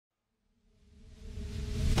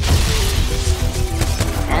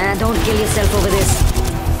Don't kill yourself over this.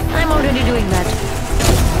 I'm already doing that.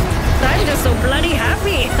 I'm just so bloody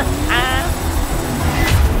happy.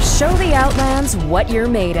 Show the Outlands what you're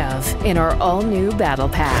made of in our all-new Battle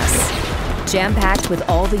Pass. Jam-packed with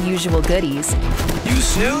all the usual goodies, You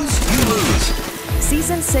snooze, you lose.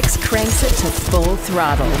 Season 6 cranks it to full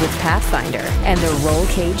throttle with Pathfinder and the Roll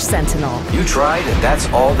Cage Sentinel. You tried, and that's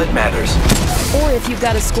all that matters. Or if you've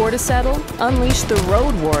got a score to settle, unleash the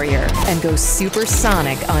Road Warrior and go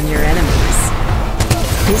supersonic on your enemies.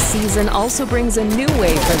 This season also brings a new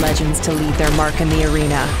way for legends to leave their mark in the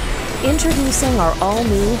arena. Introducing our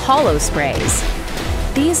all-new Holo Sprays.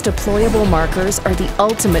 These deployable markers are the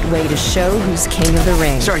ultimate way to show who's king of the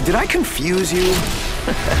ring. Sorry, did I confuse you?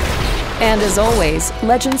 And as always,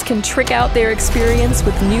 legends can trick out their experience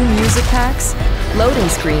with new music packs, loading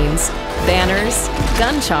screens, banners,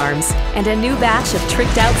 gun charms, and a new batch of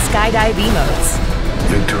tricked-out skydive emotes.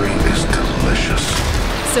 Victory is delicious.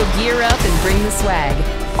 So gear up and bring the swag.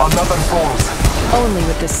 Another fourth. Only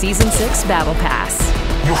with the Season 6 Battle Pass.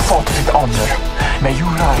 You fought with honor. May you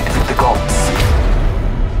ride with the gods.